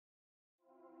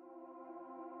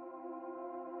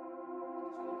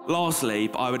Lastly,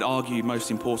 but I would argue most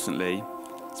importantly,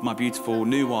 it's my beautiful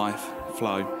new wife,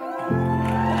 Flo.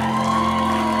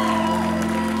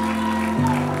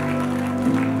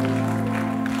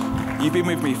 You've been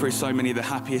with me through so many of the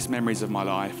happiest memories of my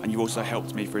life, and you've also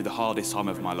helped me through the hardest time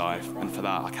of my life, and for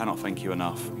that, I cannot thank you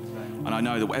enough. And I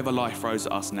know that whatever life throws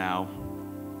at us now,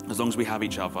 as long as we have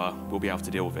each other, we'll be able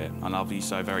to deal with it. I love you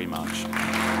so very much.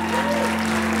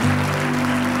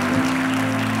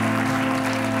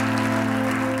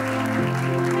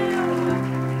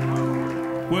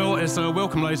 Well,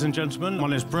 welcome, ladies and gentlemen. My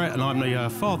name is Brett, and I'm the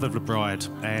father of the bride.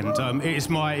 And it is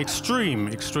my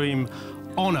extreme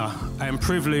honour and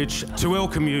privilege to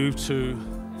welcome you to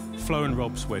Flo and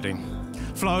Rob's wedding.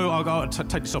 Flo, I've got to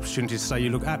take this opportunity to say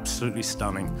you look absolutely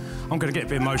stunning. I'm going to get a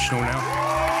bit emotional now.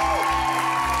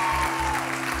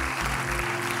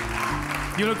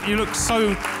 You look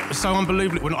so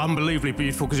unbelievably, well, not unbelievably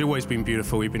beautiful, because you've always been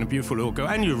beautiful. You've been a beautiful little girl,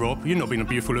 and you, Rob. You've not been a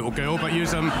beautiful little girl, but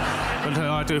but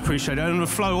I do appreciate it. And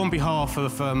Flo, on behalf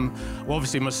of, well,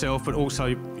 obviously myself, but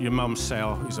also your mum,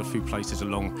 Sal, who's a few places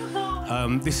along.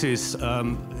 This is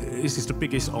the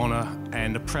biggest honour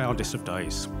and the proudest of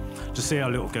days to see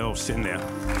our little girl sitting there.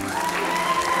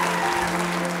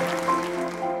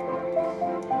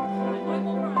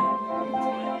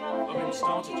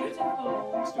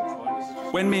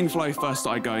 When me and Flo first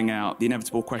started going out, the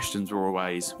inevitable questions were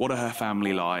always, what are her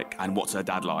family like and what's her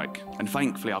dad like? And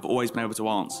thankfully, I've always been able to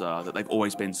answer that they've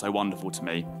always been so wonderful to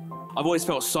me. I've always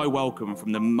felt so welcome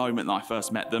from the moment that I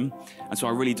first met them, and so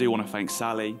I really do want to thank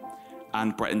Sally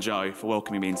and Brett and Joe for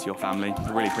welcoming me into your family. I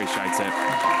really appreciate it.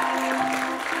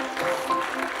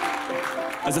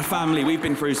 As a family, we've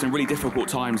been through some really difficult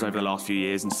times over the last few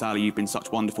years, and Sally, you've been such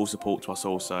wonderful support to us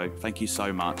also. Thank you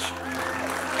so much.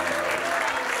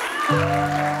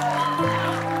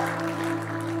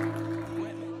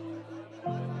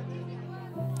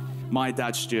 My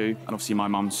dad, Stu, and obviously my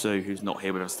mum, Sue, who's not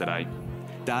here with us today.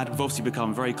 Dad, we've obviously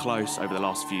become very close over the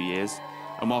last few years,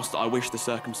 and whilst I wish the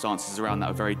circumstances around that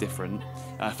were very different,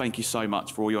 thank you so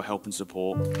much for all your help and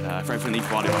support, for everything that you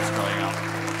provided us growing up.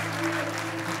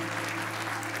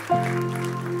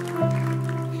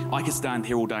 I could stand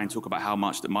here all day and talk about how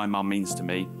much that my mum means to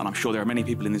me, and I'm sure there are many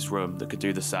people in this room that could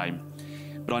do the same.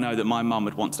 But I know that my mum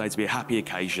would want today to be a happy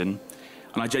occasion,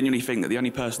 and I genuinely think that the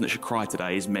only person that should cry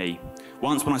today is me.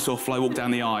 Once when I saw Flo walk down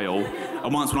the aisle,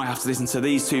 and once when I have to listen to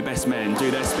these two best men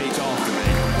do their speech after me.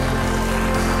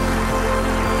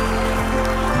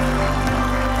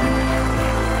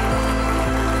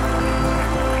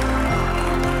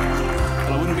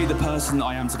 Well, I wouldn't be the person that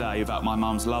I am today without my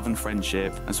mum's love and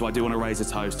friendship, and so I do want to raise a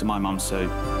toast to my mum, Sue.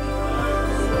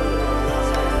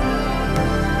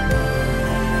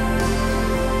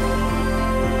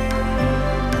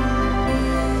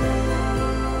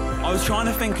 I was trying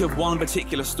to think of one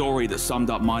particular story that summed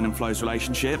up mine and Flo's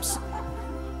relationships.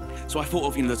 So I thought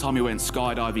of, the time we went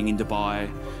skydiving in Dubai,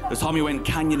 the time we went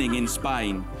canyoning in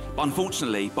Spain. But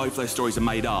unfortunately, both those stories are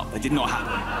made up. They did not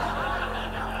happen.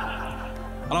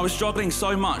 And I was struggling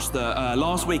so much that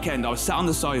last weekend I was sat on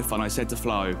the sofa and I said to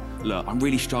Flo, look, I'm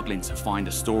really struggling to find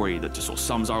a story that just sort of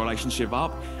sums our relationship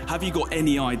up. Have you got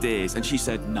any ideas? And she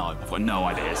said, no, I've got no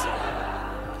ideas.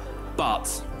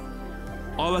 But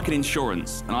I work in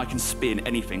insurance, and I can spin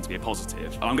anything to be a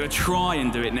positive. And I'm going to try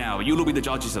and do it now. You'll all be the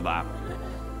judges of that.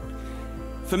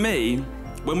 For me,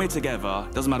 when we're together,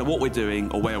 it doesn't matter what we're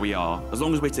doing or where we are. As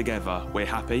long as we're together, we're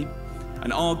happy.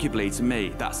 And arguably, to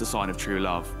me, that's the sign of true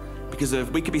love. Because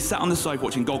we could be sat on the sofa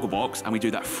watching Gogglebox, and we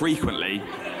do that frequently.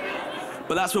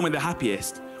 But that's when we're the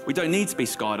happiest. We don't need to be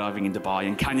skydiving in Dubai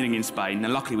and canyoning in Spain,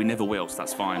 and luckily we never will, so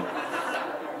that's fine.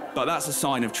 But that's a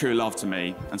sign of true love to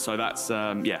me. And so that's,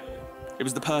 yeah. It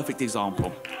was the perfect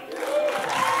example.